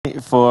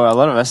for a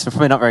lot of us, we're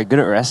probably not very good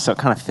at rest, so it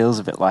kind of feels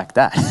a bit like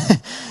that,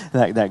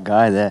 like that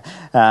guy there.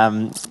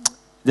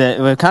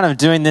 We're kind of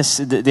doing this,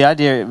 the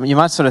idea, you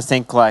might sort of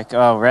think like,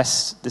 oh,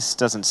 rest, this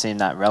doesn't seem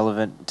that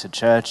relevant to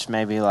church,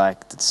 maybe like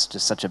it's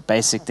just such a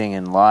basic thing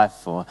in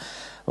life, or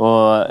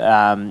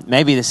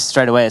maybe this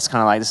straight away it's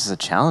kind of like this is a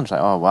challenge,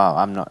 like, oh wow,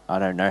 I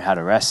don't know how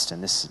to rest,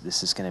 and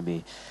this is going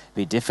to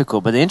be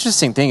difficult. But the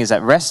interesting thing is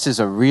that rest is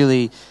a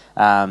really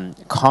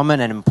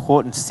common and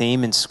important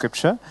theme in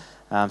Scripture,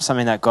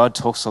 something that God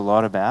talks a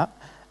lot about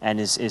and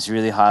is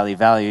really highly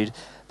valued.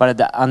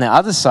 But on the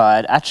other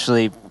side,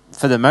 actually,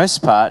 for the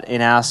most part,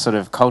 in our sort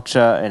of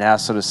culture, in our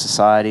sort of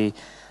society,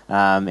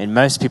 in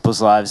most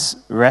people's lives,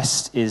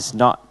 rest is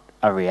not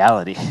a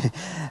reality.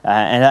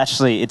 And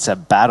actually, it's a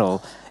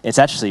battle. It's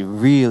actually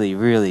really,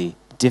 really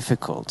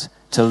difficult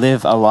to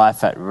live a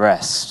life at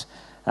rest.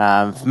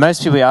 For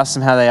most people, you ask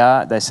them how they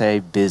are, they say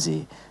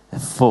busy, they're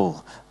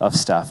full of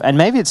stuff. And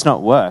maybe it's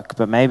not work,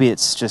 but maybe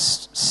it's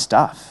just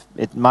stuff.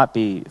 It might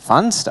be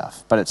fun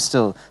stuff, but it's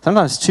still,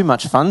 sometimes too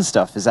much fun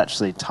stuff is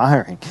actually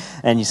tiring.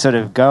 And you sort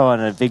of go on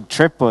a big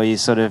trip, or you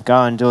sort of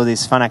go and do all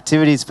these fun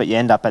activities, but you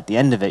end up at the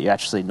end of it, you're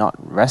actually not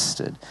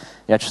rested.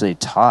 You're actually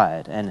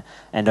tired and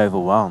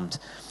overwhelmed.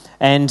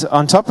 And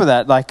on top of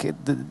that, like,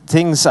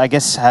 things, I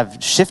guess, have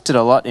shifted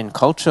a lot in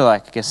culture.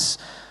 Like, I guess,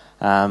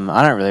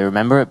 I don't really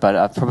remember it,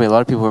 but probably a lot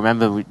of people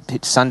remember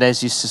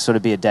Sundays used to sort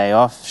of be a day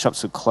off.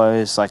 Shops would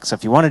close. Like, so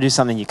if you want to do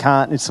something, you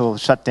can't. It's all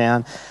shut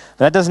down.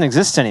 But that doesn't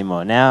exist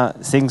anymore. Now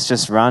things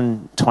just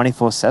run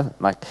 24/7.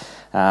 Like,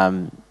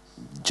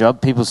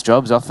 people's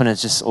jobs often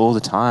is just all the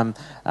time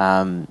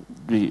on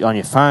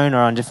your phone or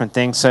on different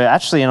things. So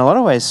actually, in a lot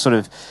of ways, sort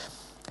of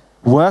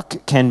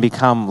work can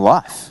become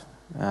life.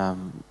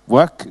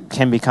 Work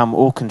can become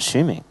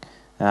all-consuming.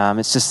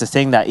 It's just the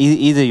thing that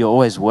either you're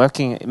always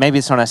working, maybe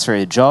it's not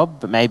necessarily a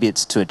job, but maybe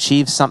it's to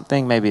achieve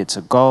something, maybe it's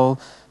a goal,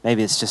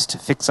 maybe it's just to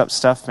fix up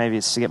stuff, maybe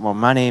it's to get more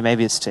money,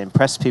 maybe it's to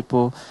impress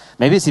people,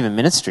 maybe it's even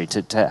ministry,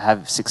 to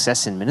have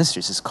success in ministry.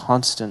 It's this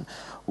constant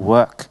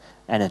work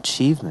and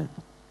achievement.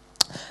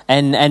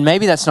 And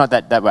maybe that's not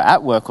that we're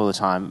at work all the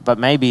time, but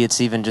maybe it's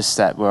even just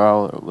that we're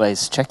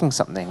always checking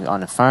something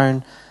on a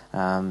phone.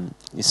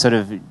 You sort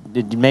of,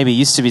 maybe it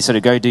used to be sort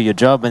of go do your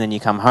job and then you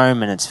come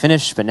home and it's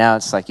finished, but now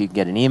it's like you can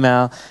get an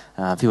email,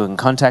 people can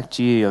contact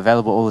you, you're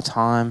available all the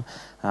time.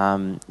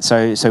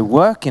 So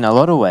work, in a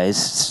lot of ways,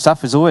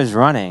 stuff is always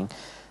running.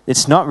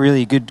 It's not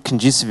really a good,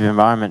 conducive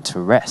environment to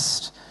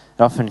rest.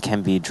 It often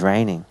can be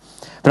draining.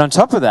 But on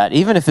top of that,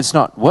 even if it's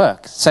not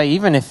work, say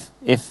even if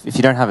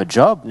you don't have a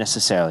job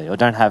necessarily or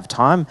don't have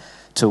time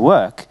to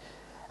work,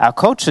 our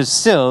culture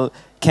still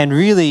can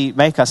really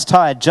make us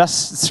tired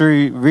just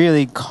through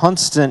really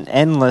constant,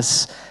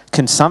 endless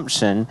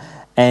consumption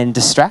and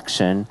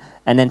distraction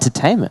and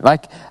entertainment.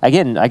 Like,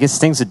 again, I guess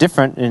things are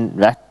different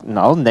back in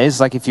the olden days.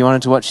 Like, if you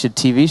wanted to watch your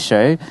TV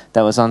show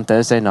that was on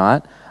Thursday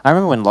night, I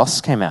remember when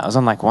Lost came out, it was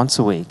on like once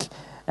a week,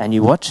 and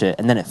you watch it,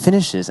 and then it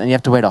finishes, and you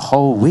have to wait a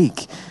whole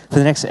week for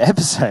the next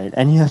episode,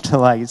 and you have to,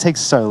 like, it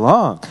takes so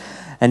long.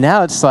 And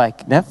now it's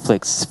like Netflix,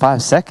 it's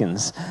 5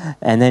 seconds,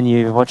 and then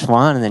you watch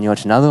one, and then you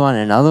watch another one,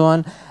 and another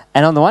one.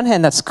 And on the one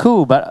hand, that's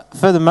cool, but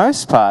for the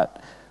most part,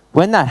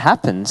 when that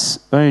happens,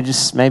 when you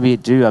just maybe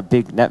do a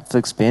big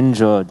Netflix binge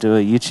or do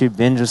a YouTube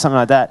binge or something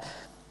like that,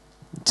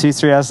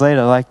 2-3 hours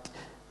later, like,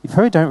 you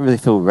probably don't really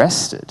feel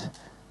rested.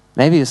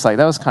 Maybe it's like,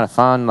 that was kind of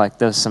fun, like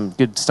there was some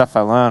good stuff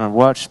I learned and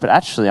watched, but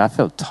actually I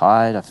feel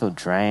tired, I feel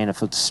drained, I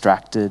feel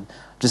distracted,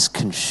 just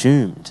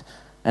consumed,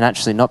 and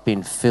actually not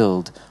being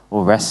filled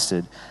or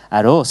rested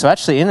at all. So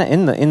actually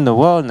in the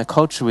world, in the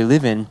culture we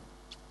live in,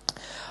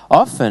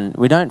 often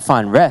we don't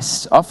find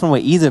rest. Often we're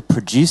either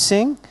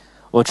producing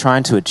or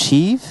trying to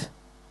achieve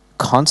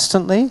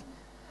constantly.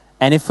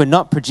 And if we're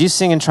not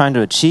producing and trying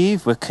to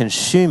achieve, we're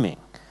consuming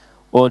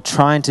or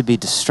trying to be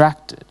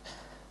distracted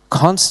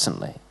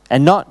constantly.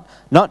 And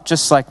not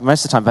just like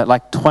most of the time, but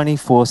like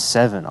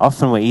 24/7.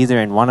 Often we're either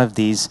in one of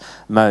these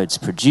modes,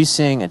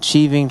 producing,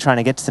 achieving, trying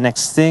to get to the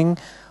next thing,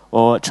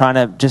 or trying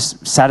to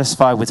just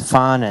satisfy with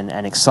fun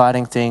and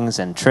exciting things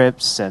and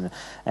trips and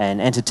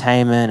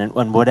entertainment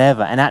and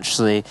whatever. And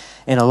actually,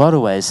 in a lot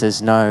of ways,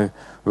 there's no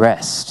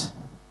rest.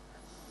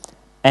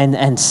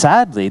 And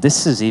sadly,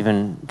 this is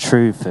even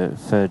true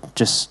for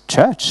just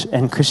church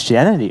and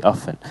Christianity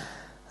often.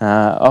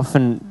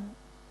 Often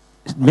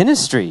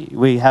ministry,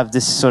 we have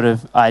this sort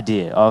of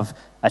idea of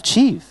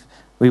achieve.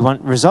 We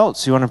want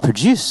results. We want to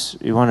produce.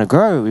 We want to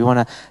grow. We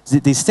want to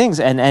these things,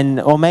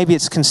 or maybe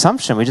it's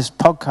consumption. We just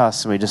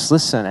podcast and we just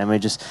listen and we're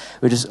just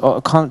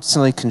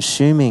constantly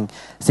consuming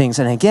things.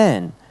 And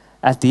again,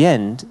 at the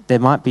end, there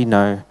might be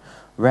no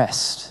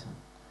rest.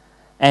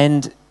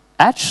 And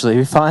actually,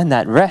 we find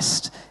that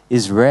rest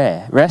is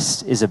rare.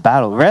 Rest is a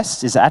battle.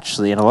 Rest is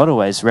actually, in a lot of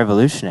ways,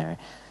 revolutionary.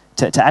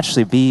 To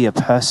actually be a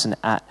person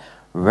at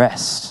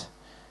rest,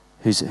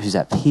 who's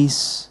at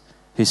peace,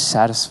 who's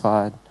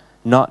satisfied,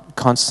 not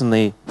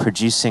constantly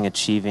producing,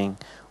 achieving,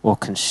 or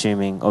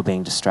consuming, or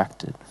being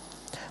distracted.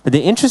 But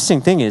the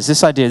interesting thing is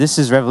this idea, this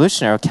is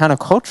revolutionary or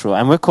countercultural,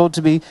 and we're called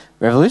to be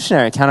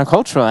revolutionary,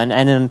 countercultural,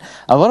 and in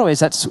a lot of ways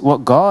that's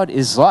what God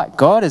is like.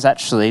 God is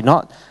actually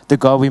not the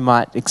God we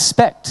might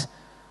expect.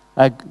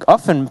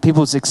 Often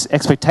people's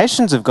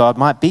expectations of God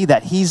might be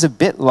that he's a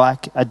bit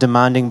like a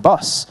demanding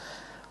boss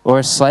or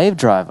a slave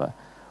driver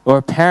or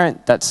a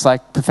parent that's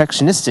like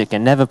perfectionistic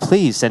and never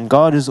pleased, and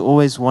God is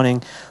always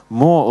wanting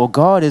more, or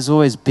God is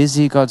always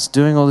busy, God's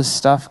doing all this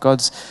stuff,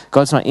 God's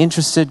not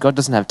interested, God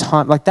doesn't have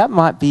time. Like that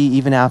might be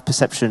even our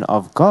perception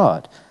of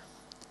God.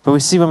 But we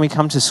see when we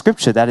come to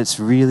Scripture that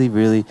it's really,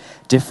 really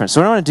different.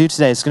 So what I want to do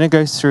today is going to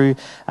go through,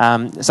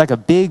 it's like a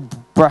big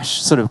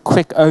brush, sort of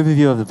quick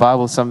overview of the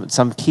Bible,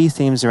 some key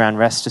themes around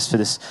rest just for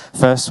this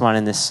first one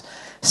in this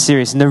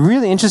series. And the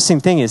really interesting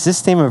thing is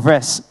this theme of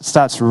rest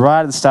starts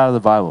right at the start of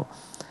the Bible.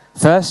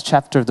 First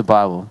chapter of the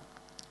Bible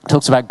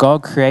talks about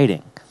God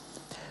creating.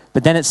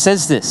 But then it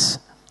says this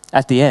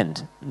at the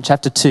end, in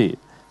chapter 2.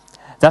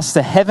 Thus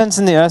the heavens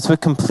and the earth were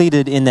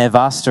completed in their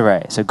vast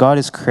array. So God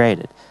is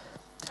created.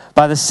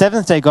 By the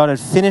seventh day, God had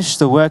finished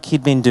the work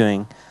he'd been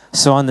doing.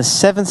 So on the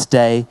seventh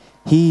day,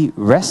 he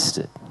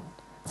rested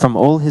from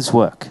all his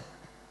work.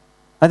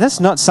 Now,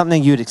 that's not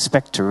something you'd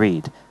expect to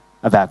read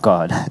about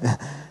God.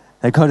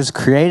 That God has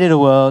created a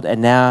world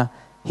and now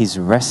he's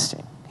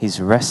resting. He's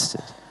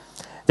rested.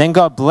 Then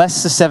God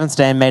blessed the seventh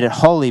day and made it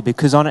holy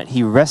because on it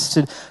he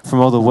rested from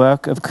all the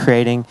work of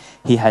creating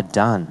he had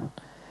done.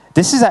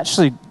 This is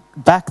actually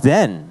back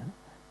then.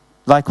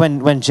 Like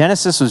when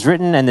Genesis was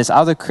written and there's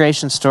other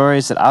creation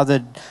stories that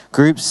other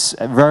groups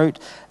wrote,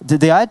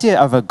 the idea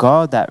of a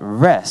God that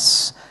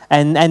rests,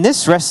 and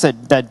this rest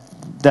that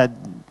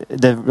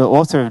the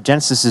author of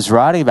Genesis is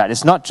writing about,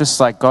 it's not just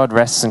like God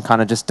rests and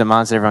kind of just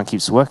demands that everyone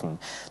keeps working.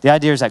 The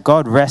idea is that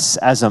God rests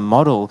as a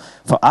model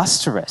for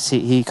us to rest.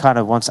 He kind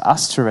of wants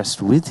us to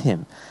rest with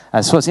him.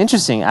 So it's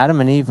interesting, Adam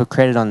and Eve were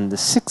created on the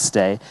sixth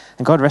day,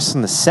 and God rests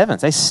on the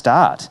seventh. They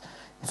start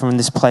from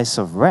this place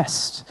of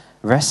rest,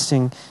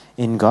 resting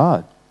in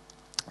God.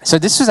 So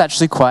this was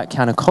actually quite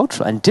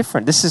countercultural and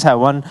different. This is how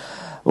one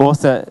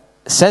author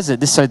says it.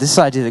 This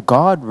idea that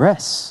God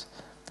rests.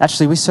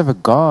 Actually, we serve a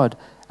God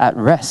at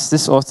rest.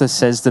 This author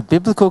says the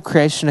biblical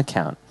creation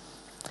account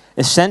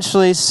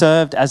essentially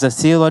served as a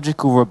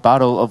theological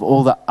rebuttal of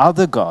all the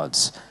other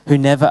gods who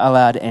never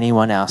allowed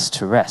anyone else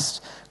to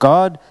rest.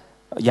 God,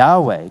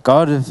 Yahweh,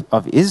 God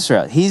of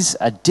Israel, he's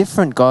a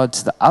different God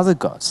to the other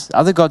gods. The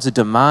other gods are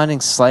demanding,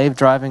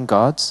 slave-driving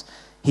gods.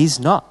 He's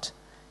not.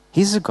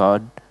 He's a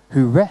God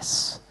who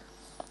rests.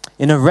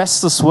 In a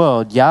restless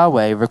world,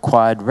 Yahweh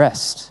required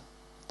rest.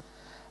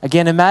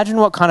 Again, imagine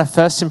what kind of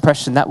first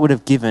impression that would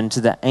have given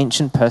to the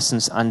ancient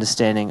person's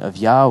understanding of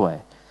Yahweh.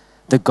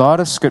 The God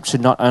of Scripture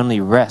not only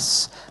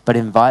rests, but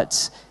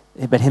invites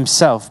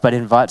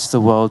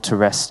the world to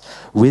rest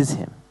with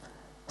him.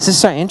 This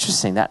is so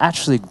interesting that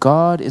actually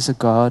God is a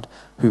God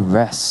who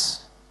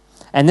rests.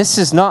 And this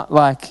is not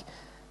like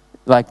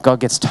God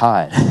gets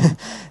tired.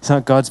 It's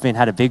not God's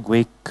had a big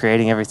week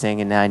creating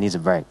everything and now he needs a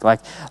break.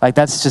 Like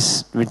that's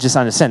just, we just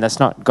understand that's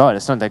not God.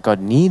 It's not that God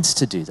needs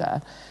to do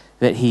that.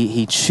 That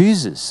he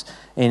chooses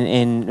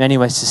in many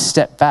ways to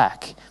step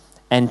back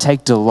and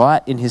take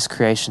delight in his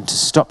creation, to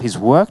stop. He's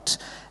worked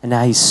and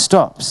now he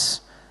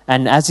stops.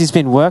 And as he's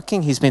been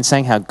working, he's been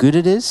saying how good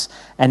it is.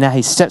 And now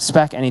he steps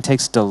back and he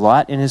takes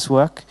delight in his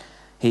work.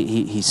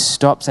 He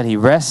stops and he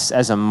rests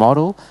as a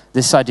model.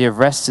 This idea of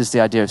rest is the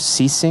idea of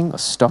ceasing or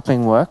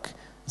stopping work.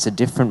 It's a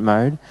different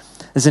mode.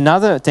 There's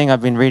another thing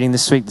I've been reading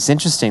this week that's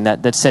interesting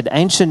that said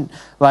ancient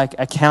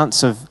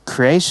accounts of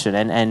creation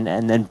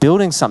and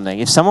building something.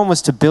 If someone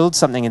was to build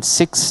something in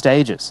 6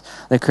 stages,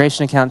 the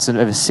creation accounts are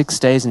over 6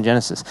 days in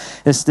Genesis.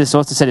 This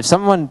author said if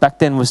someone back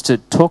then was to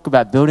talk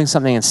about building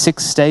something in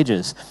 6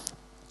 stages,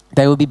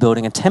 they would be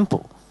building a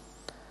temple.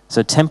 So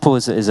a temple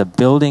is a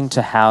building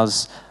to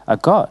house a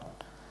god.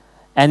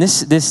 And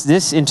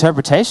this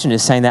interpretation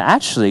is saying that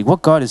actually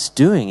what God is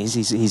doing is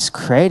he's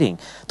creating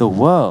the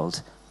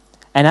world.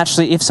 And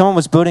actually, if someone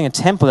was building a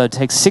temple, that would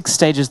take 6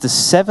 stages. The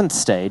 7th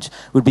stage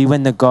would be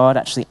when the God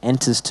actually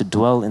enters to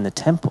dwell in the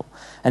temple.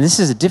 And this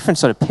is a different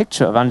sort of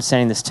picture of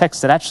understanding this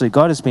text, that actually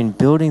God has been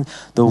building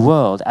the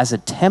world as a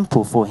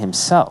temple for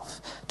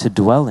himself to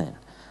dwell in.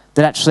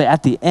 That actually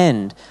at the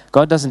end,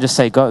 God doesn't just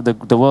say, God,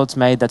 the world's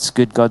made, that's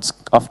good, God's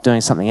off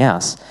doing something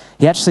else.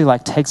 He actually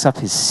takes up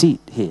his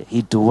seat here.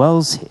 He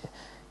dwells here.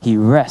 He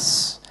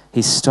rests.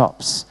 He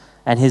stops.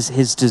 And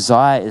his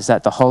desire is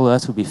that the whole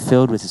earth would be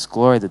filled with his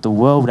glory, that the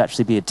world would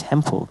actually be a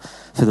temple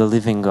for the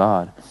living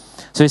God.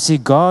 So you see,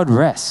 God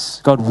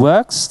rests. God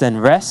works, then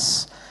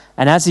rests.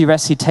 And as he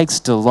rests, he takes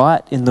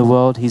delight in the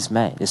world he's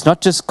made. It's not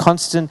just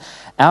constant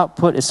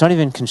output. It's not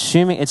even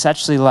consuming. It's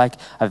actually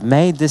I've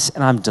made this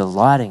and I'm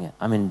delighting it.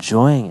 I'm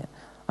enjoying it.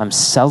 I'm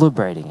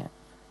celebrating it.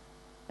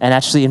 And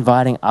actually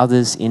inviting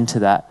others into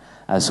that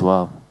as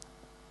well.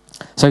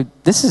 So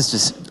this is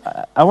just,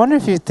 I wonder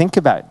if you think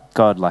about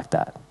God like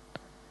that.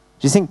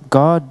 Do you think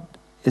God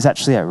is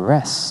actually at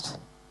rest?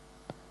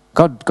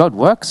 God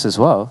works as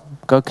well.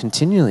 God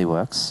continually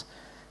works.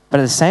 But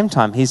at the same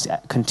time, he's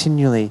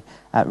continually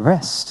at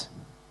rest.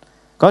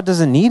 God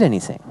doesn't need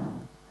anything.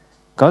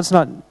 God's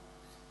not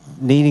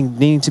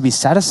needing to be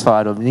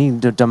satisfied or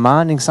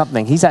demanding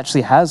something. He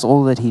actually has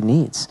all that he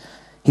needs.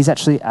 He's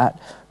actually at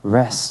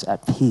rest,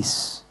 at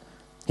peace.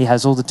 He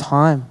has all the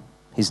time.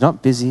 He's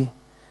not busy.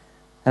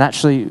 And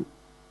actually,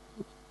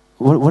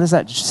 what does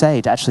that say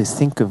to actually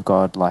think of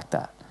God like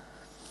that?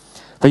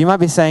 But you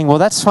might be saying, well,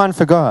 that's fine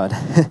for God.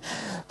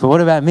 But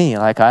what about me?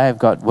 Like, I have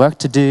got work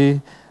to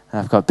do.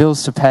 I've got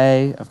bills to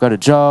pay. I've got a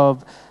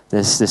job.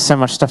 There's so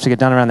much stuff to get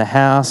done around the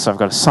house. I've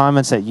got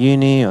assignments at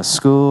uni or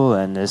school,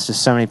 and there's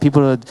just so many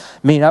people to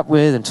meet up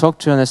with and talk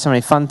to, and there's so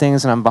many fun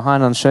things, and I'm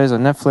behind on shows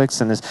on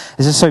Netflix, and it's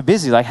just so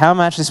busy. Like, how am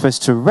I actually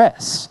supposed to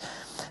rest?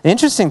 The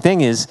interesting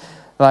thing is,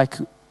 like,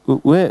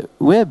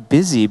 we're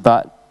busy,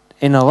 but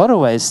in a lot of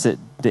ways, the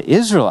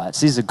Israelites,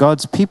 these are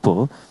God's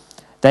people,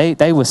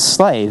 they were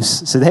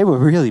slaves, so they were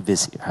really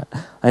busy, right?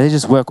 Like, they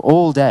just work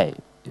all day,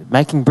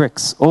 making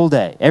bricks all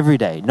day, every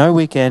day, no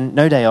weekend,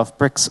 no day off,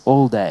 bricks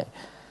all day.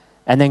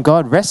 And then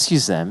God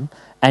rescues them,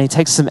 and he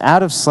takes them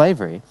out of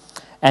slavery,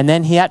 and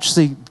then he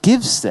actually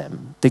gives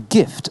them the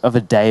gift of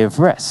a day of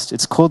rest.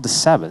 It's called the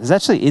Sabbath. It's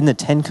actually in the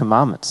 10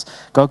 Commandments.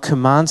 God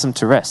commands them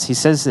to rest. He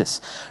says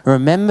this,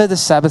 remember the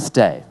Sabbath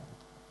day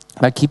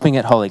by keeping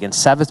it holy. Again,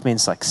 Sabbath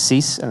means like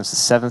cease, and it's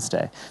the 7th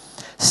day.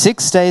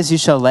 6 days you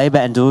shall labor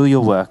and do all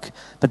your work,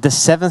 but the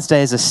 7th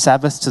day is a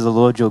Sabbath to the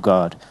Lord your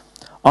God.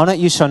 On it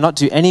you shall not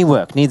do any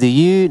work, neither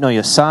you, nor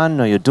your son,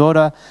 nor your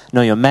daughter,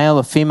 nor your male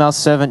or female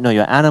servant, nor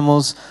your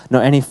animals,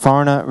 nor any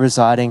foreigner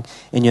residing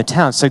in your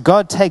town. So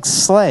God takes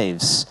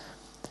slaves,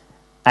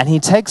 and he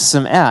takes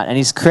them out, and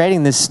he's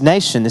creating this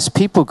nation, this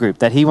people group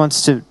that he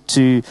wants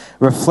to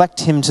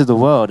reflect him to the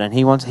world, and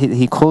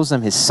he calls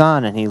them his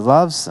son, and he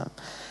loves them.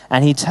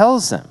 And he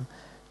tells them,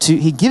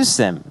 he gives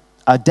them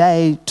a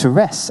day to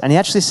rest. And he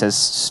actually says,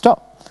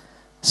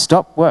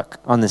 stop work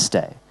on this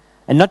day.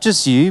 And not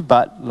just you,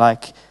 but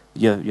like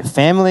your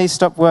family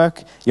stop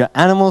work, your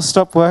animals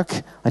stop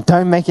work. And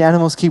don't make your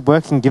animals keep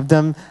working, give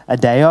them a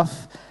day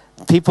off.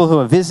 People who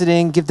are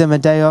visiting, give them a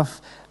day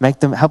off,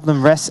 help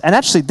them rest. And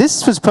actually,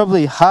 this was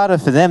probably harder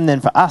for them than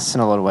for us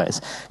in a lot of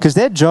ways. Because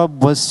their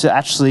job was to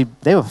actually,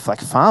 they were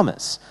like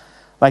farmers.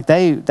 Like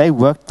they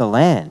worked the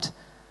land,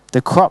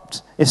 they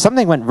cropped. If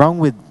something went wrong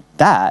with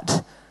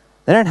that,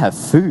 they don't have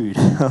food.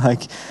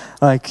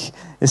 like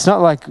it's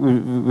not like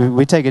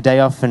we take a day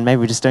off and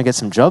maybe we just don't get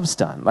some jobs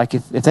done. Like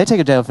if they take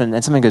a day off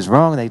and something goes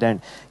wrong and they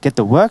don't get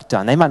the work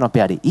done, they might not be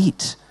able to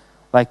eat.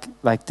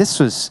 Like this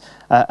was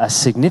a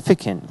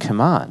significant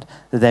command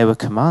that they were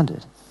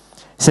commanded.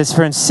 It says,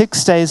 for in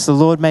 6 days the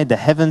Lord made the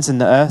heavens and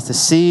the earth, the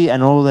sea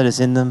and all that is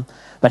in them.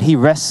 But he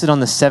rested on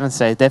the 7th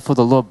day. Therefore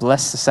the Lord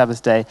blessed the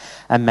Sabbath day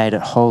and made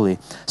it holy.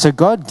 So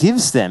God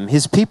gives them,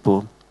 his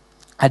people,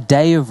 a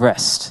day of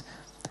rest.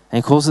 And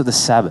he calls it the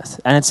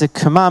Sabbath. And it's a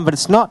command, but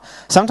it's not,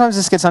 sometimes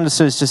this gets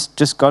understood as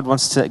just God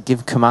wants to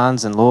give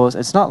commands and laws.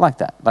 It's not like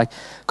that. Like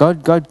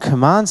God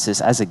commands this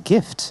as a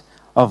gift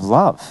of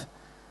love.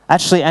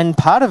 Actually, and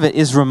part of it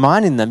is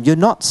reminding them, you're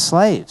not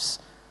slaves.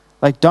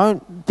 Like,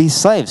 don't be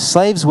slaves.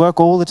 Slaves work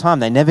all the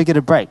time. They never get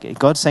a break.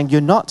 God's saying, you're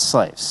not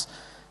slaves.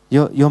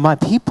 You're my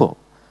people.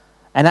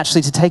 And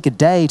actually to take a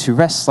day to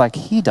rest like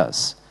he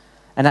does.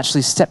 And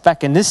actually step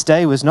back. And this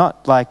day was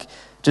not like,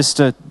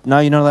 no,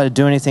 you're not allowed to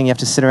do anything. You have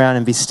to sit around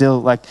and be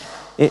still.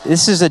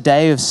 This is a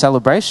day of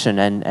celebration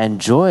and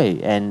joy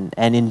and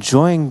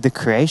enjoying the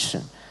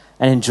creation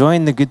and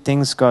enjoying the good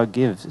things God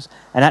gives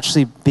and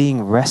actually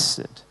being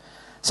rested.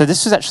 So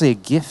this was actually a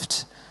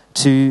gift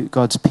to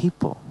God's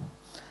people.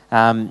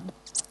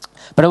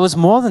 But it was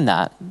more than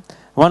that.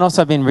 One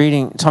author I've been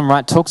reading, Tom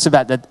Wright, talks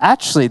about that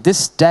actually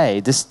this day,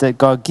 that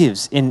God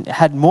gives,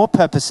 had more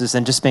purposes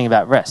than just being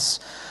about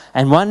rest.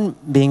 And one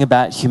being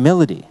about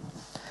humility.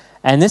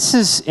 And this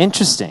is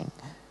interesting.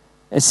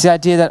 It's the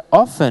idea that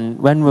often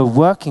when we're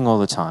working all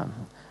the time,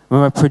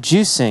 when we're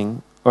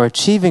producing or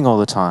achieving all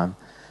the time,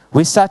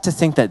 we start to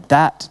think that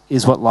that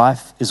is what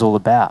life is all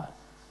about.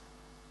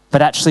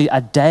 But actually a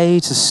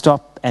day to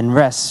stop and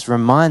rest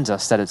reminds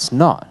us that it's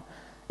not.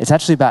 It's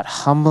actually about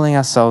humbling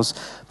ourselves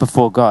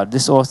before God.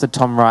 This author,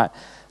 Tom Wright,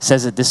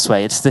 says it this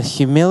way. It's the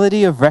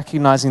humility of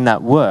recognizing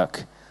that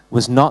work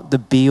was not the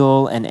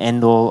be-all and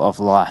end-all of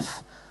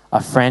life,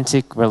 a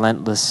frantic,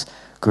 relentless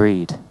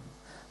greed.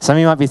 Some of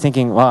you might be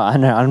thinking, well, I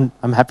know,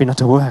 I'm happy not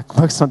to work.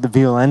 Work's not the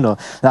be-all, end-all.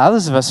 The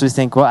others of us would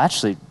think, well,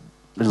 actually,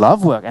 we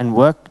love work, and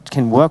work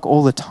can work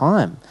all the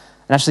time.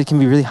 And actually, it can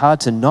be really hard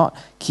to not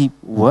keep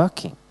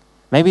working.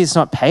 Maybe it's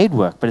not paid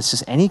work, but it's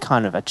just any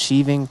kind of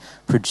achieving,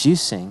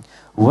 producing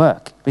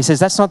work. But he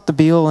says that's not the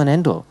be-all and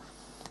end-all.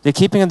 The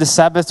keeping of the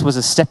Sabbath was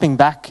a stepping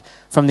back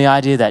from the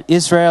idea that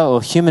Israel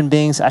or human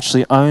beings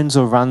actually owns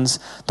or runs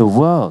the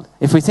world.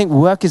 If we think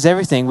work is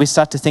everything, we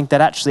start to think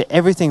that actually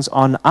everything's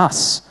on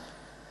us.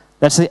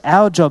 That's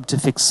our job to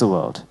fix the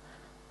world.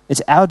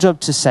 It's our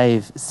job to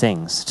save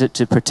things,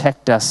 to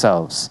protect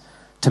ourselves,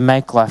 to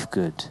make life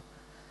good.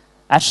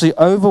 Actually,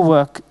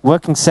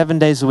 working 7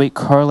 days a week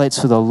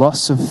correlates with a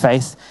loss of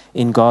faith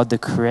in God, the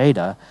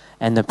Creator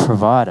and the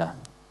Provider.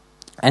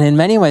 And in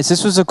many ways,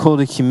 this was a call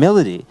to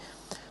humility,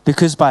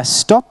 Because by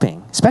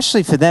stopping,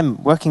 especially for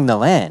them working the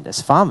land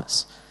as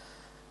farmers,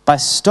 by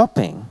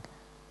stopping,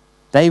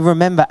 they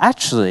remember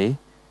actually,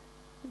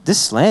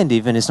 this land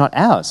even is not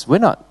ours. We're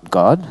not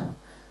God.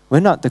 We're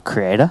not the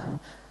creator.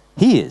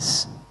 He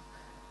is.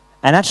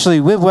 And actually,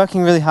 we're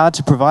working really hard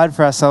to provide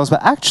for ourselves,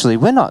 but actually,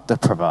 we're not the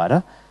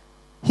provider.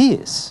 He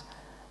is.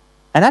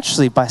 And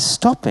actually, by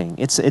stopping,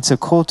 it's a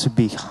call to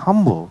be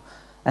humble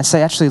and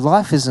say, actually,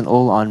 life isn't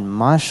all on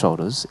my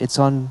shoulders. It's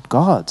on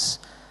God's.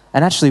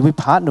 And actually, we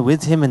partner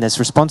with him and there's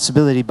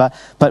responsibility, but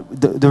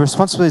the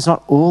responsibility is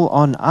not all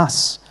on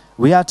us.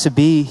 We are to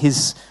be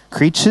his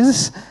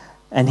creatures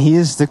and he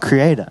is the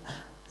creator.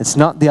 It's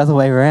not the other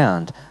way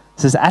around.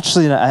 So there's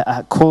actually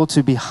a call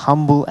to be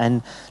humble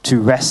and to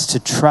rest, to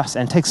trust,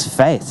 and it takes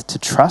faith to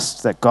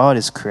trust that God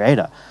is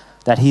creator,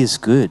 that he is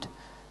good,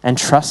 and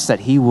trust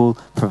that he will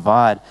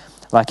provide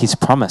like he's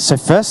promised. So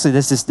firstly,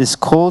 there's this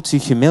call to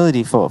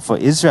humility for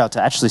Israel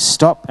to actually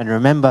stop and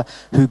remember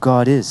who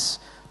God is,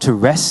 to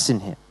rest in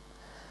him.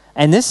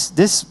 And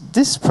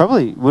this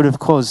probably would have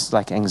caused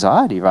like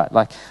anxiety, right?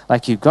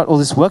 Like you've got all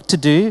this work to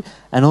do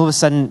and all of a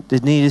sudden the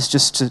need is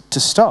just to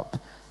stop.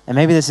 And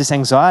maybe there's this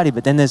anxiety,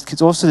 but then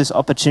there's also this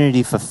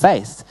opportunity for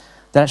faith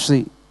that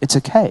actually it's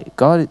okay.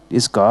 God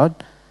is God.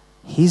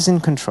 He's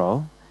in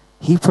control.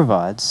 He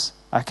provides.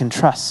 I can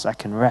trust. I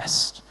can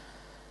rest.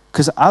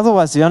 Because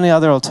otherwise the only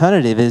other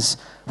alternative is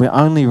we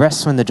only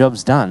rest when the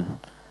job's done.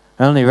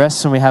 We only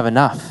rest when we have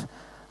enough.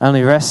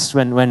 Only rest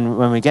when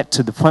we get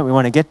to the point we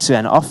want to get to,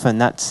 and often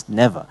that's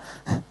never,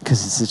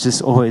 because it's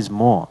just always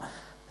more.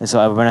 And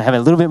so we're going to have a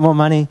little bit more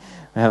money,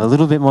 we have a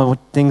little bit more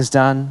things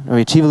done, or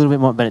we achieve a little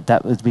bit more, but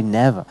that would be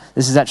never.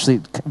 This is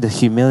actually the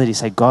humility,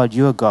 say, God,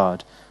 you are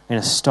God. I'm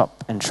going to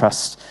stop and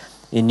trust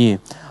in you.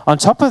 On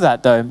top of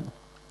that, though,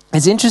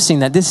 it's interesting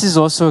that this is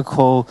also a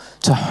call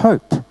to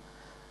hope.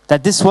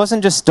 That this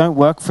wasn't just don't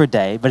work for a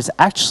day, but it's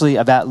actually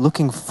about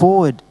looking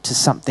forward to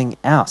something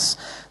else.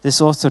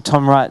 This author,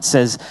 Tom Wright,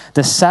 says,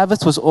 the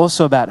Sabbath was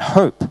also about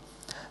hope,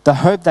 the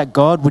hope that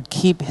God would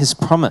keep his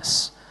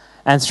promise.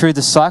 And through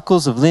the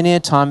cycles of linear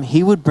time,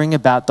 he would bring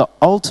about the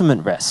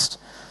ultimate rest.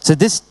 So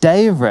this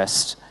day of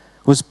rest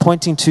was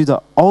pointing to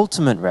the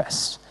ultimate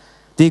rest,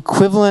 the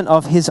equivalent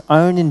of his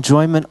own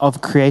enjoyment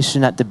of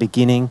creation at the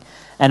beginning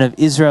and of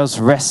Israel's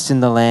rest in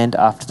the land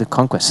after the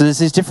conquest. So there's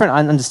these different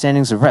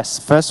understandings of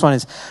rest. The first one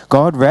is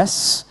God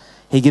rests.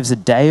 He gives a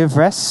day of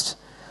rest,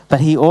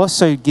 but he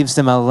also gives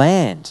them a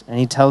land, and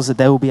he tells that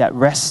they will be at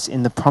rest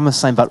in the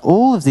promised land. But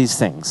all of these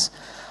things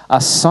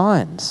are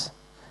signs.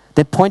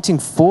 They're pointing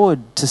forward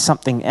to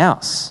something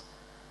else.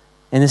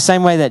 In the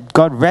same way that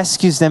God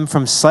rescues them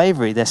from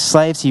slavery, they're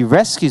slaves, he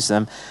rescues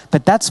them,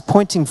 but that's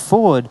pointing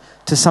forward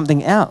to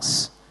something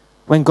else.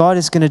 When God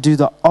is going to do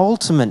the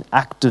ultimate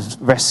act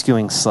of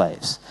rescuing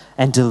slaves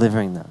and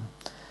delivering them.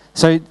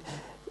 So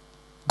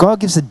God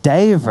gives a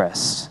day of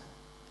rest,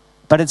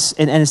 but it's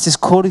this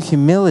call to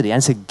humility, and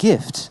it's a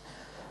gift,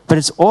 but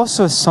it's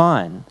also a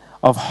sign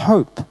of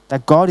hope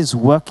that God is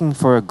working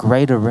for a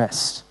greater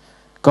rest.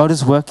 God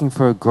is working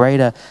for a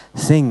greater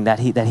thing that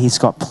he's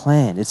got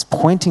planned. It's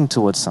pointing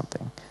towards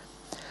something.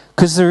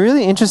 Because the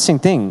really interesting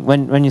thing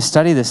when you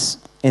study this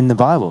in the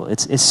Bible,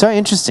 it's so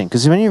interesting,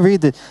 because when you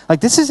read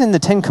this is in the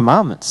Ten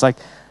Commandments, like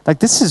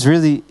this is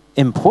really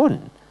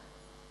important.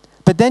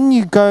 But then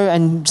you go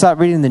and start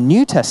reading the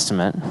New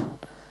Testament,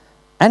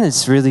 and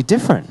it's really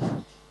different.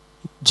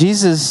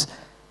 Jesus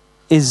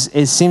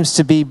seems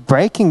to be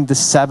breaking the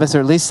Sabbath, or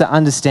at least the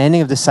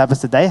understanding of the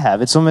Sabbath that they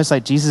have. It's almost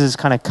like Jesus is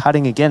kind of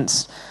cutting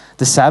against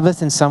the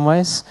Sabbath in some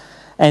ways.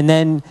 And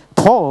then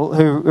Paul,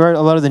 who wrote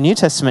a lot of the New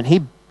Testament,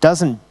 he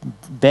doesn't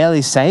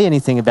barely say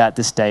anything about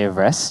this day of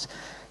rest.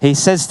 He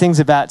says things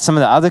about some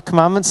of the other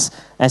commandments,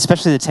 and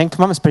especially the Ten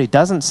Commandments, but he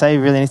doesn't say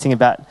really anything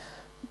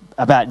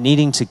about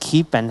needing to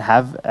keep and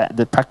have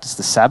practice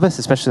the Sabbath,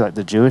 especially like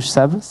the Jewish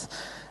Sabbath.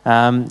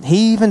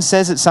 He even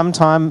says at some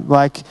time,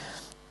 like,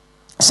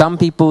 some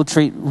people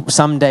treat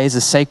some days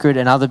as sacred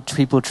and other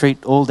people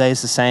treat all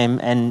days the same,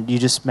 and you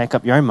just make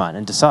up your own mind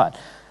and decide.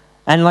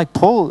 And like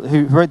Paul,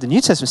 who wrote the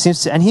New Testament,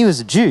 seems to, and he was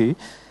a Jew,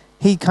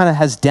 he kind of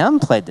has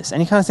downplayed this. And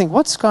you kind of think,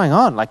 what's going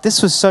on? Like,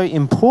 this was so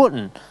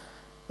important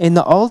in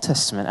the Old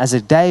Testament as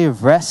a day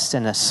of rest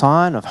and a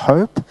sign of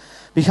hope. But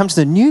you come to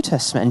the New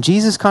Testament, and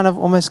Jesus kind of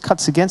almost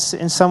cuts against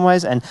it in some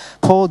ways, and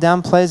Paul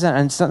downplays it,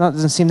 and it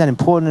doesn't seem that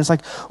important. It's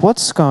like,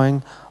 what's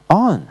going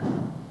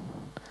on?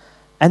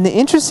 And the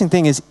interesting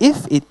thing is,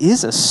 if it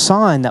is a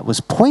sign that was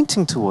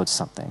pointing towards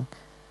something,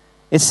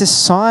 it's this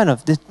sign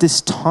of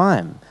this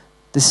time,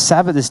 this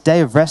Sabbath, this day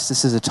of rest.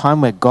 This is a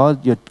time where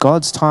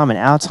God's time and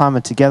our time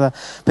are together.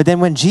 But then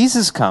when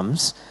Jesus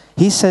comes,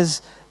 he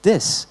says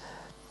this: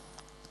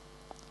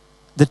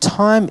 the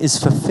time is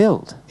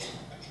fulfilled.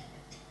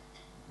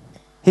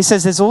 He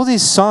says there's all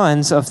these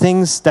signs of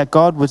things that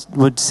God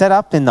would set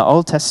up in the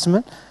Old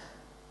Testament,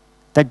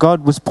 that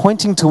God was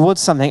pointing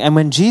towards something. And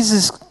when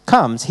Jesus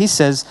comes, he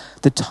says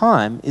the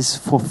time is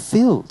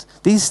fulfilled.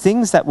 These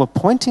things that were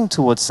pointing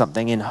towards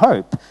something in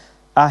hope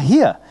are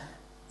here,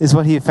 is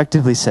what he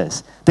effectively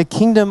says. The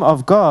kingdom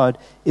of God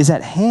is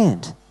at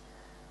hand.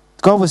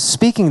 God was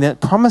speaking that,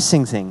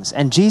 promising things.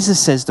 And Jesus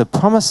says the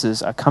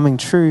promises are coming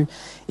true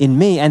in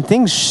me. And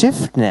things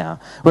shift now.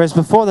 Whereas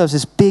before there was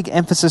this big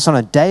emphasis on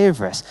a day of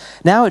rest.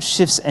 Now it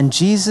shifts and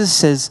Jesus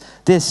says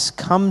this,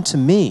 come to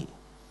me,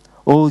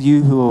 all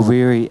you who are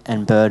weary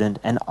and burdened,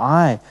 and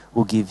I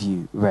will give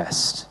you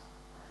rest.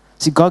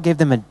 See, God gave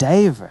them a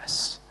day of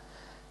rest.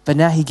 But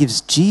now he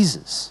gives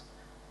Jesus.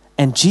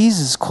 And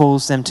Jesus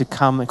calls them to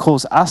come and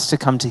calls us to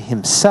come to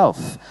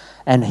himself.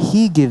 And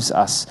he gives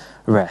us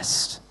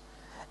rest.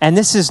 And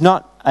this is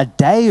not a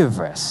day of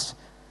rest.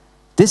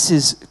 This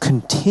is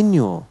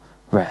continual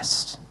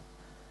rest.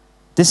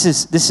 This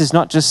is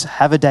not just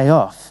have a day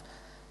off.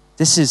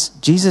 This is,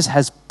 Jesus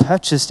has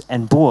purchased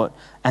and bought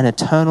an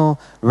eternal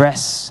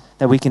rest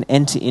that we can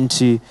enter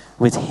into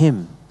with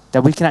him.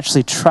 That we can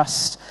actually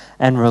trust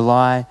and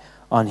rely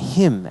on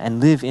him and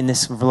live in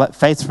this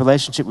faith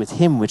relationship with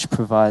him, which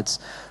provides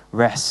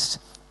rest.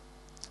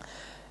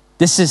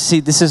 This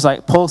is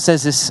like Paul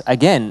says this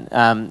again,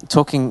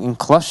 talking in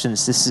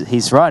Colossians.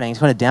 He's writing. He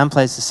kind of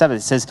downplays the Sabbath.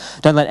 He says,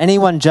 "Don't let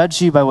anyone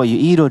judge you by what you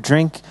eat or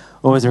drink,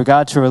 or with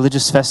regard to a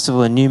religious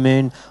festival, a new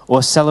moon,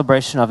 or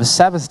celebration of a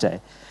Sabbath day.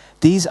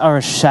 These are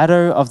a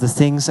shadow of the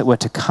things that were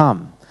to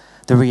come.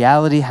 The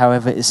reality,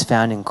 however, is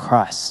found in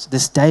Christ."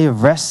 This day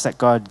of rest that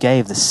God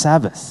gave, the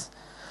Sabbath,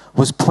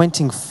 was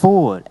pointing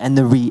forward, and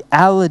the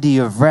reality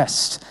of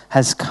rest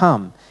has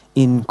come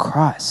in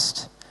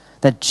Christ.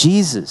 That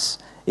Jesus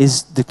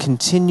is the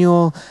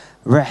continual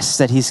rest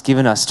that he's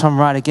given us. Tom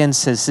Wright again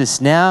says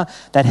this, "Now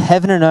that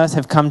heaven and earth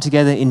have come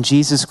together in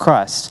Jesus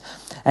Christ,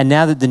 and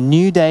now that the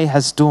new day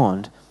has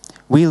dawned,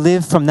 we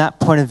live from that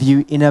point of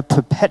view in a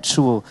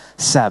perpetual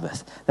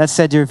Sabbath." That's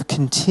the idea of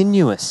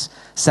continuous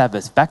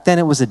Sabbath. Back then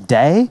it was a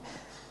day.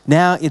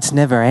 Now it's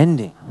never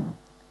ending.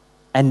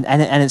 And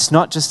it's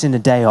not just in a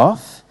day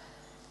off.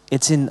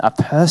 It's in a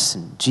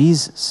person,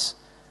 Jesus,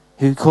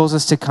 who calls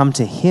us to come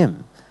to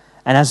him.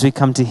 And as we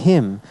come to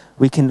him,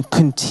 we can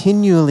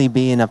continually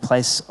be in a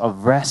place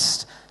of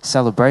rest,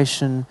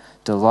 celebration,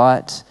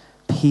 delight,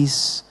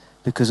 peace,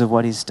 because of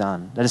what he's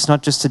done. That it's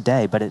not just a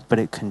day, but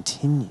it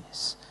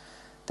continues.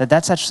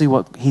 That's actually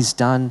what he's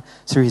done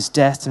through his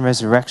death and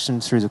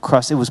resurrection, through the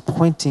cross. It was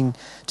pointing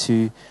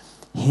to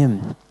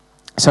him.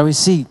 So we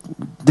see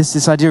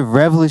this idea of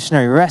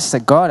revolutionary rest,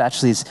 that God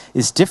actually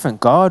is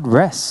different. God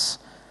rests.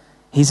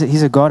 He's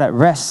a God at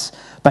rest.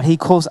 But he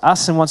calls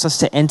us and wants us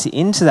to enter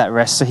into that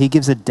rest. So he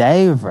gives a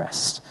day of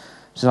rest.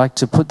 So like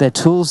to put their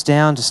tools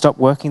down, to stop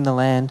working the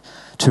land,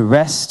 to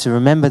rest, to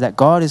remember that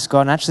God is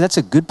God. And actually that's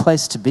a good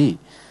place to be,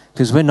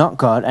 because we're not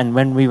God. And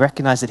when we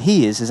recognize that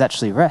he is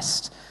actually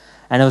rest.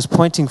 And it was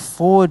pointing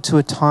forward to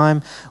a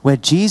time where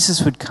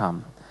Jesus would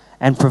come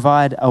and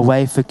provide a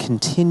way for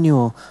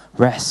continual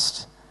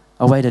rest,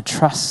 a way to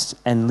trust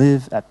and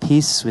live at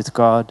peace with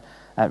God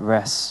at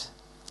rest.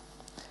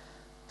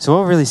 So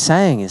what we're really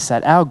saying is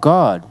that our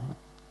God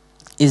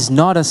is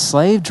not a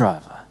slave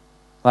driver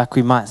like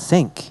we might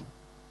think.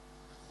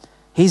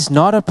 He's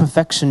not a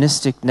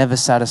perfectionistic, never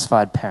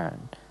satisfied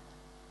parent.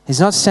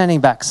 He's not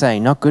standing back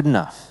saying, not good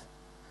enough.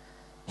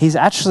 He's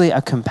actually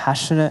a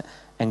compassionate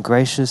and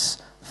gracious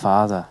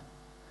Father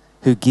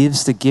who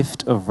gives the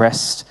gift of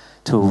rest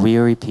to a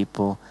weary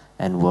people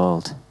and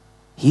world.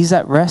 He's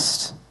at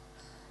rest,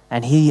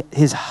 and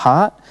his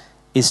heart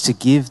is to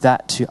give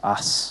that to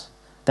us,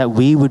 that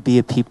we would be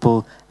a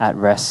people at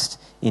rest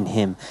in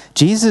him.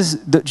 Jesus,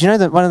 do you know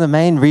that one of the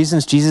main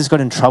reasons Jesus got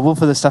in trouble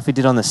for the stuff he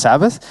did on the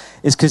Sabbath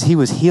is because he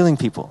was healing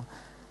people.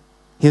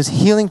 He was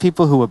healing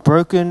people who were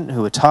broken,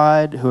 who were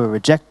tired, who were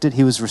rejected.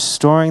 He was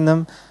restoring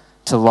them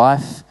to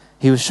life.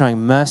 He was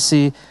showing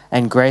mercy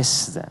and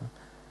grace to them.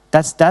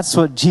 That's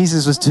what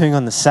Jesus was doing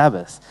on the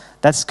Sabbath.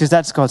 That's because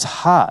that's God's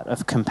heart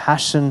of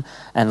compassion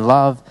and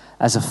love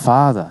as a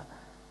father.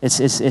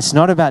 It's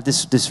not about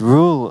this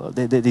rule,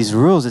 these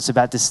rules. It's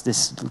about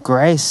this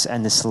grace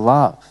and this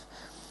love.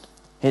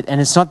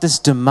 And it's not this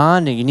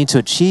demanding, you need to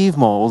achieve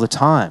more all the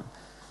time.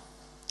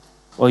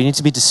 Or you need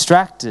to be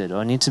distracted,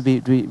 or you need to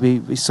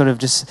be sort of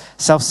just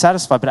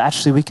self-satisfied. But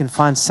actually we can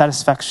find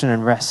satisfaction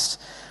and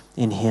rest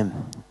in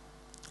him.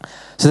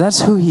 So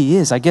that's who he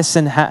is. I guess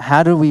then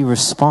how do we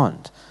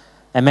respond?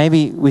 And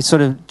maybe we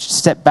sort of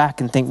step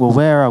back and think, well,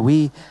 where are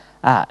we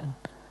at?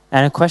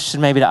 And a question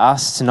maybe to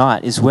ask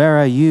tonight is, where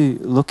are you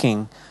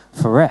looking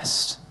for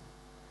rest?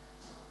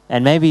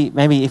 And maybe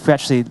if we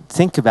actually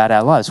think about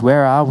our lives,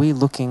 where are we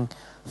looking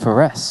for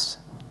rest?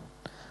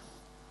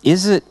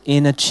 Is it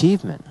in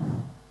achievement?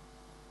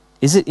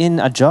 Is it in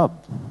a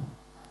job?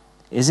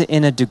 Is it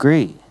in a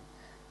degree?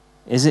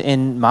 Is it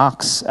in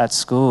marks at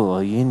school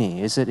or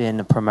uni? Is it in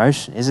a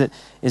promotion? Is it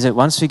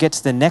once we get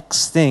to the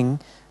next thing,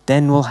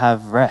 then we'll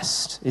have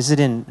rest? Is it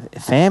in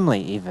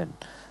family even?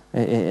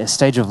 A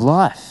stage of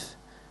life?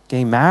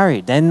 Getting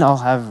married, then I'll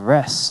have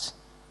rest.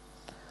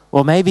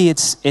 Or maybe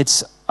it's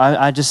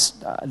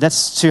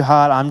that's too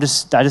hard. I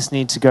just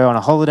need to go on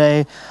a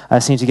holiday. I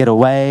just need to get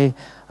away.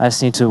 I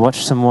just need to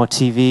watch some more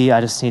TV.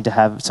 I just need to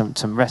have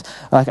some rest.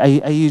 Like, are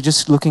you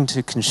just looking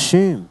to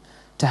consume,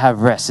 to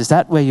have rest? Is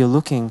that where you're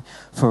looking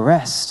for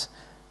rest?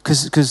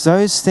 Because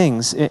those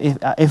things,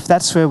 if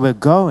that's where we're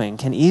going,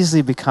 can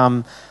easily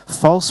become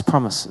false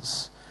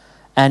promises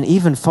and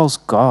even false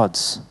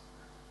gods,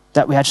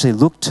 that we actually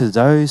look to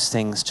those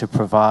things to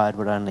provide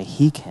what only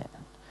He can.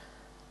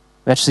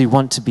 We actually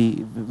want to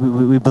be,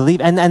 we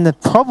believe, and the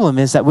problem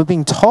is that we're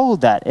being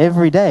told that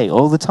every day,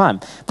 all the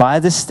time. Buy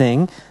this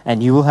thing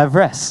and you will have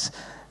rest.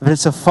 But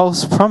it's a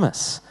false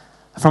promise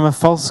from a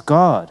false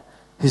God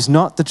who's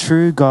not the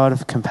true God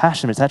of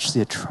compassion. It's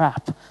actually a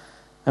trap.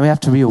 And we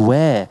have to be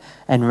aware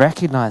and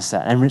recognize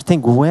that and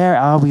think, where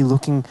are we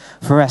looking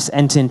for rest?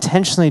 And to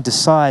intentionally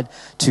decide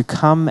to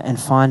come and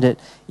find it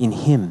in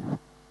Him.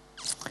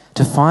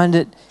 To find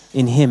it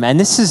in Him. And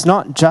this is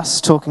not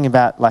just talking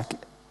about like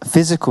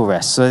physical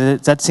rest, so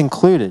that's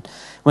included.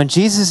 When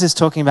Jesus is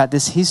talking about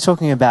this, He's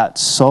talking about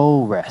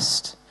soul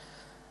rest.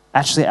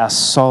 Actually, our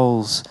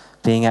souls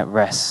being at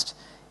rest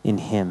in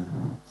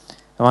Him.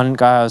 One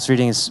guy, I was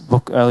reading his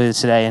book earlier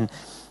today, and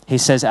he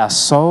says, our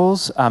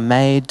souls are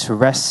made to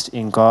rest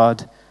in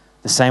God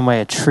the same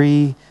way a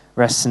tree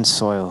rests in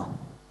soil.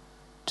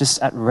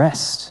 Just at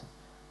rest.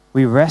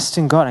 We rest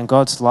in God, and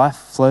God's life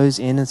flows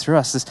in and through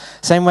us. The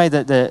same way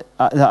that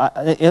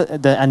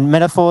the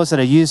metaphors that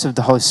are used of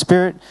the Holy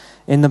Spirit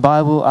in the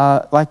Bible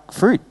are like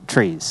fruit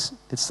trees.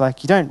 It's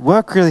like you don't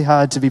work really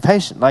hard to be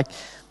patient. Like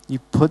you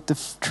put the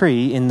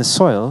tree in the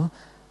soil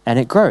and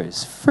it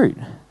grows fruit.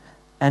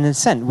 And in a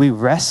sense, we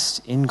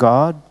rest in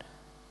God,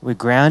 we're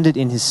grounded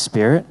in His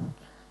Spirit,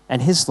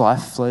 and His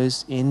life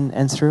flows in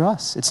and through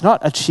us. It's not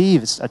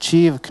achieve,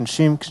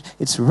 consume,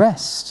 it's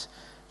rest.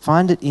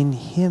 Find it in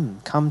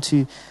Him. Come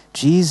to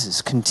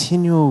Jesus,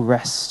 continual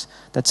rest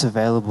that's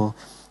available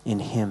in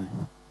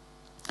Him.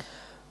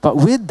 But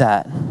with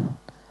that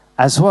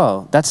as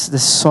well, that's the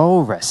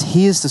soul rest.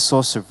 He is the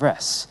source of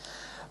rest.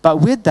 But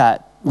with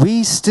that,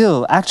 we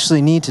still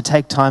actually need to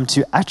take time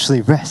to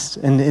actually rest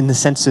in the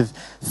sense of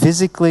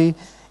physically,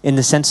 in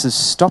the sense of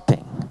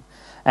stopping.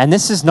 And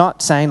this is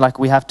not saying like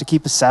we have to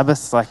keep a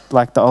Sabbath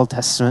like the Old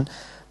Testament,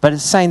 but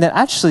it's saying that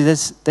actually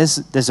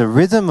there's a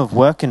rhythm of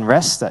work and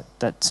rest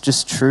that's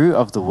just true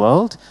of the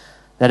world,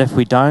 that if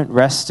we don't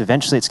rest,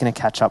 eventually it's going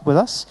to catch up with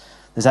us.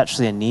 There's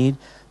actually a need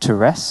to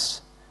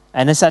rest.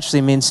 And this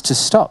actually means to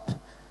stop.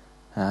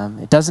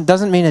 It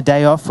doesn't mean a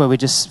day off where we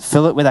just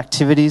fill it with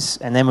activities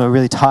and then we're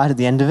really tired at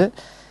the end of it.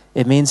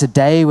 It means a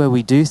day where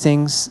we do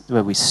things,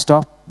 where we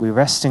stop, we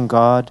rest in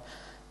God,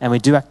 and we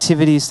do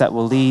activities that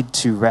will lead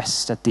to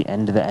rest at the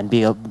end of it and be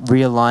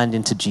realigned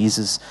into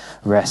Jesus'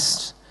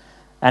 rest.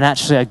 And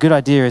actually, a good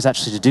idea is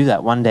actually to do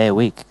that one day a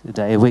week. A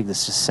day a week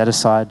that's just set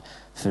aside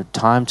for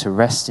time to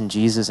rest in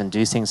Jesus and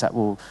do things that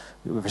will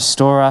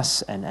restore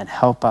us and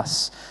help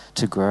us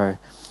to grow.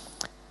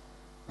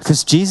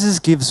 Because Jesus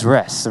gives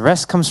rest. The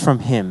rest comes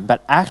from Him.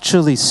 But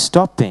actually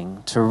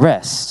stopping to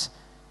rest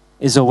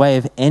is a way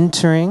of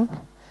entering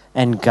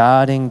and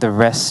guarding the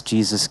rest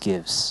Jesus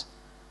gives.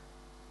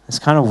 It's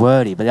kind of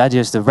wordy, but the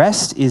idea is the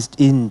rest is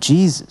in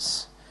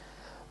Jesus.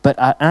 But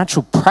an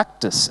actual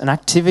practice, an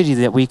activity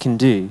that we can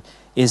do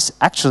is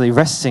actually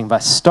resting by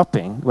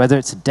stopping, whether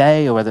it's a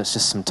day or whether it's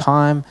just some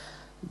time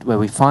where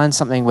we find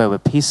something where we're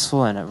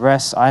peaceful and at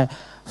rest.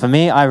 For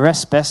me, I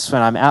rest best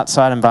when I'm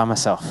outside and by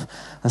myself.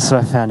 That's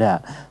what I found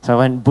out. So I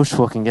went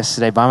bushwalking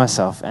yesterday by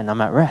myself and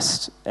I'm at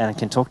rest and I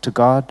can talk to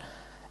God.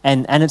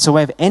 And it's a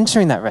way of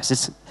entering that rest.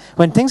 It's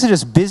when things are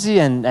just busy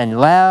and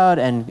loud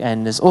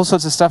and there's all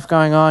sorts of stuff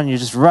going on, you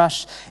just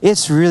rush,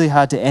 it's really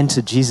hard to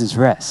enter Jesus'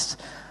 rest.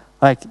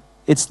 Like,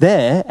 it's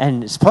there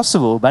and it's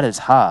possible, but it's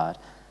hard.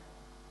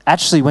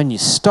 Actually, when you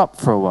stop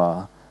for a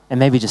while and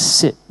maybe just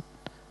sit,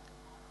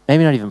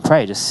 maybe not even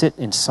pray, just sit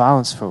in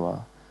silence for a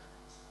while,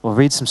 or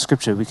read some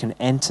scripture, we can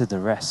enter the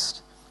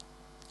rest.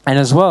 And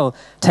as well,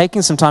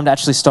 taking some time to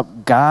actually stop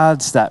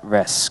guards that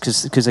rest,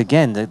 because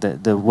again,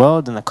 the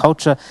world and the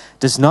culture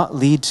does not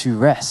lead to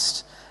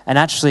rest. And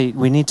actually,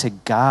 we need to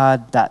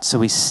guard that so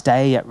we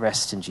stay at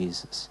rest in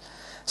Jesus.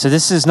 So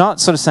this is not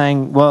sort of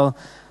saying, well,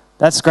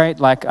 that's great,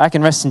 like I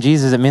can rest in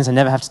Jesus, it means I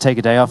never have to take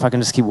a day off, I can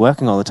just keep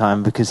working all the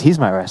time because He's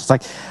my rest.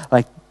 Like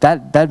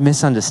that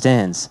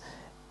misunderstands.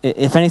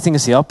 If anything,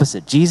 it's the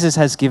opposite. Jesus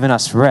has given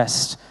us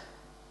rest,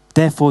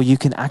 therefore you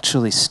can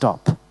actually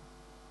stop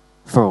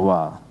for a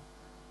while.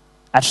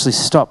 Actually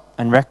stop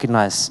and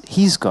recognize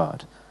He's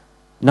God,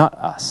 not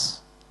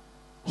us.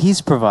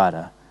 He's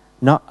provider,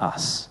 not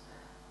us.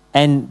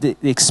 And the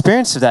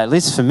experience of that, at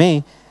least for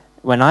me,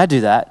 when I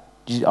do that,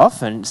 you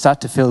often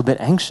start to feel a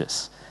bit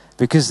anxious.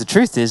 Because the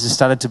truth is, I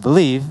started to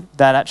believe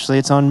that actually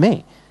it's on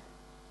me.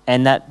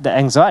 And that the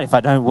anxiety, if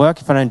I don't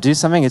work, if I don't do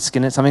something,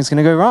 something's going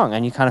to go wrong.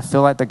 And you kind of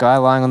feel like the guy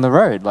lying on the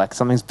road, like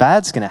something's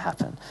bad's going to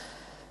happen.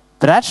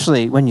 But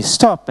actually, when you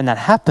stop and that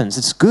happens,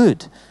 it's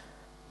good.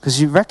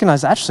 Because you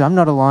recognize, actually, I'm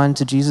not aligned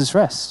to Jesus'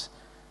 rest.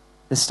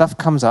 This stuff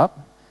comes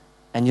up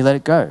and you let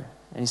it go.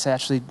 And you say,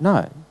 actually,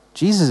 no,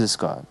 Jesus is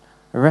God.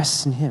 I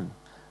rest in Him.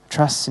 I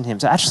trust in Him.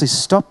 So actually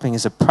stopping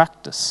is a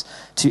practice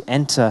to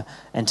enter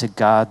and to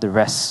guard the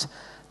rest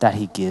that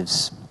He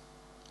gives.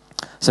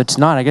 So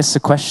tonight, I guess the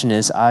question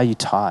is, are you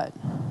tired?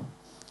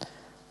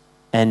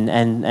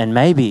 And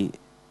maybe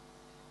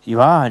you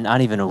are and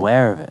aren't even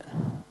aware of it.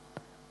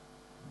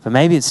 But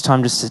maybe it's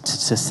time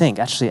just to think,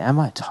 actually, am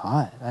I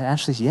tired?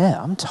 Actually,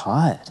 yeah, I'm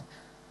tired.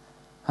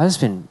 I've just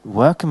been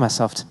working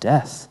myself to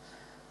death.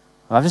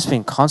 Or I've just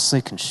been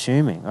constantly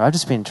consuming. Or I've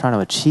just been trying to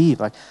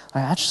achieve.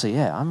 Actually,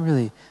 yeah, I'm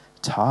really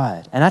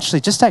tired. And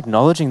actually, just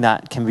acknowledging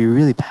that can be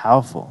really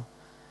powerful.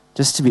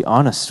 Just to be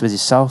honest with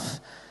yourself,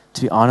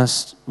 to be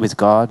honest with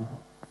God.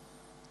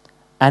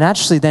 And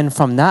actually then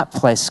from that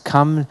place,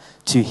 come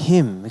to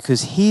him,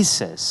 because he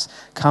says,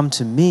 come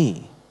to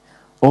me,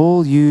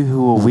 all you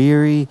who are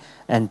weary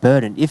and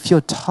burdened. If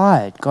you're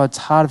tired, God's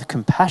heart of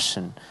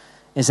compassion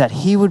is that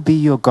he would be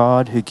your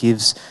God who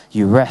gives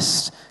you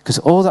rest, because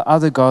all the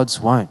other gods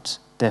won't.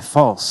 They're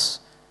false.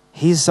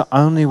 He's the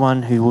only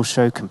one who will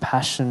show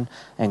compassion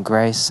and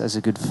grace as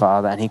a good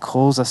father, and he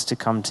calls us to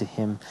come to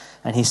him,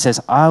 and he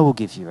says, I will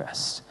give you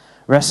rest.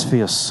 Rest for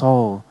your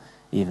soul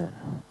even.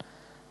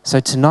 So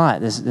tonight,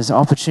 there's an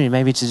opportunity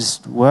maybe to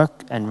just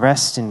work and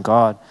rest in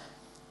God.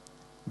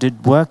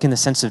 Did work in the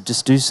sense of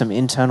just do some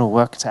internal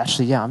work to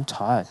actually, yeah, I'm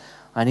tired.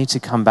 I need to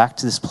come back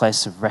to this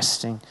place of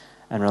resting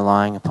and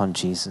relying upon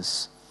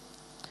Jesus.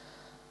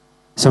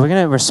 So we're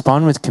going to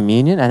respond with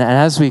communion, and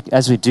as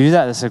we do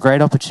that, there's a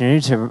great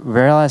opportunity to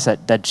realize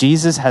that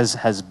Jesus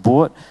has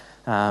brought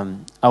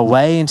a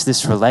way into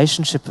this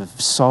relationship of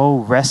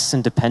soul rest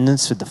and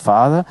dependence with the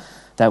Father,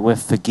 that we're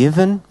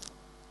forgiven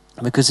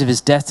because of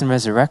his death and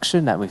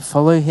resurrection, that we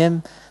follow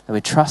him, that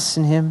we trust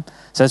in him.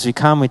 So as we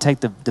come, we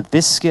take the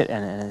biscuit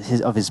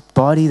of his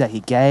body that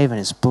he gave and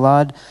his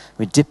blood,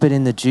 we dip it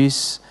in the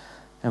juice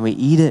and we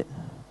eat it,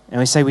 and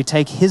we say we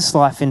take his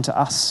life into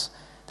us,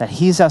 that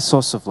he's our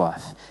source of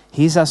life.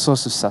 He's our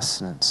source of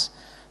sustenance,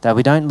 that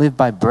we don't live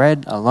by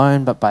bread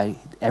alone, but by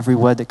every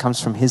word that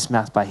comes from his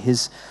mouth, by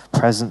his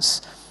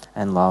presence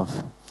and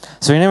love.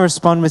 So we're going to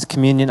respond with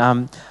communion.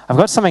 I've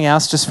got something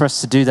else just for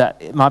us to do that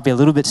it might be a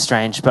little bit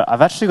strange, but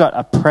I've actually got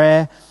a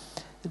prayer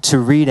to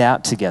read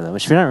out together,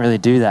 which we don't really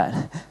do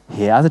that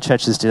here. Other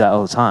churches do that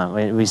all the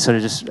time. We sort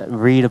of just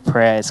read a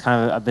prayer. It's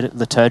kind of a bit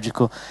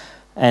liturgical,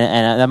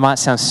 and that might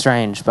sound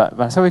strange, but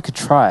I thought we could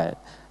try it.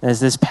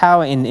 There's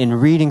power in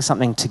reading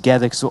something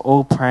together because we're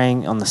all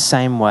praying on the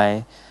same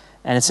way,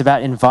 and it's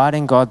about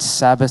inviting God's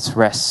Sabbath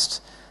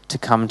rest to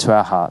come to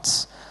our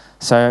hearts.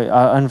 So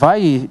I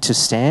invite you to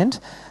stand.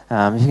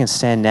 If you can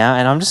stand now,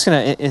 and I'm just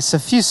it's a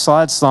few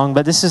slides long,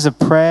 but this is a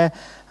prayer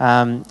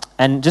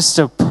and just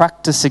a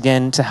practice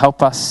again to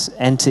help us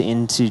enter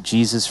into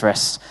Jesus'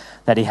 rest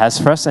that he has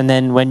for us. And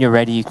then when you're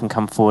ready, you can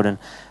come forward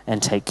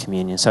and take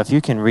communion. So if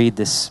you can read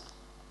this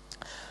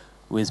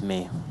with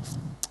me.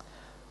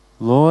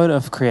 Lord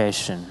of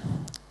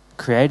creation,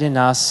 create in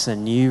us a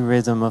new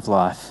rhythm of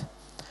life,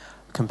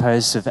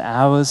 composed of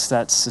hours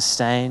that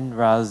sustain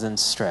rather than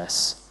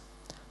stress,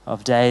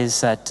 of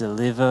days that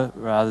deliver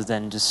rather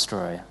than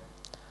destroy,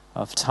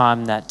 of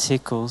time that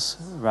tickles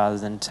rather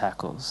than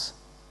tackles.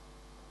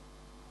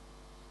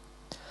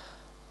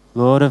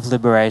 Lord of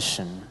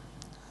liberation,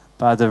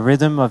 by the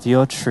rhythm of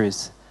your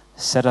truth,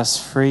 set us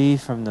free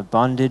from the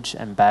bondage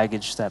and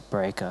baggage that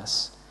break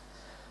us,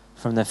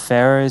 from the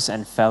pharaohs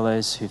and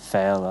fellows who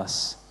fail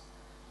us,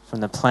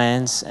 from the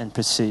plans and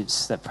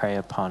pursuits that prey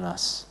upon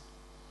us.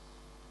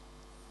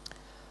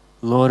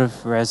 Lord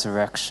of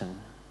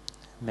resurrection,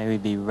 may we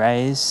be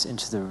raised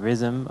into the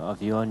rhythm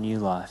of your new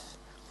life,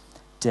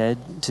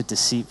 dead to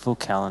deceitful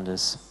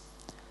calendars,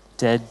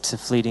 dead to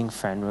fleeting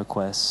friend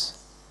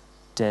requests,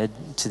 dead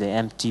to the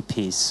empty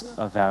peace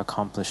of our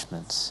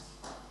accomplishments.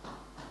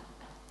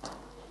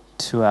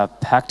 To our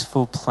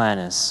pactful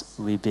planners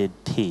we bid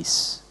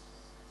peace.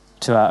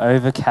 To our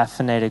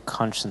over-caffeinated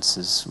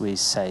consciences we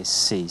say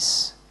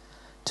cease.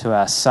 To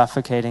our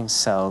suffocating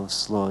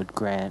selves, Lord,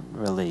 grant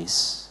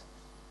release.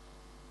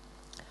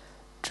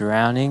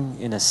 Drowning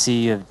in a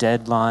sea of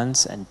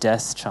deadlines and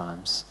death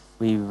chimes,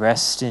 we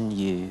rest in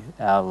you,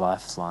 our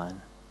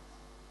lifeline.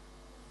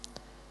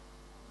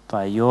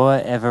 By your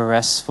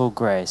ever-restful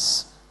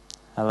grace,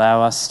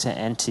 allow us to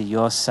enter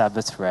your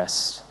Sabbath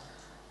rest,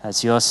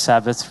 as your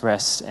Sabbath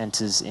rest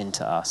enters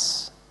into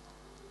us.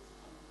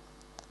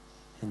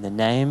 In the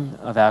name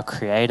of our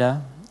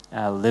Creator,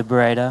 our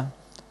Liberator,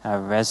 our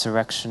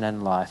resurrection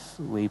and life,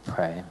 we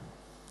pray.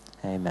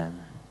 Amen.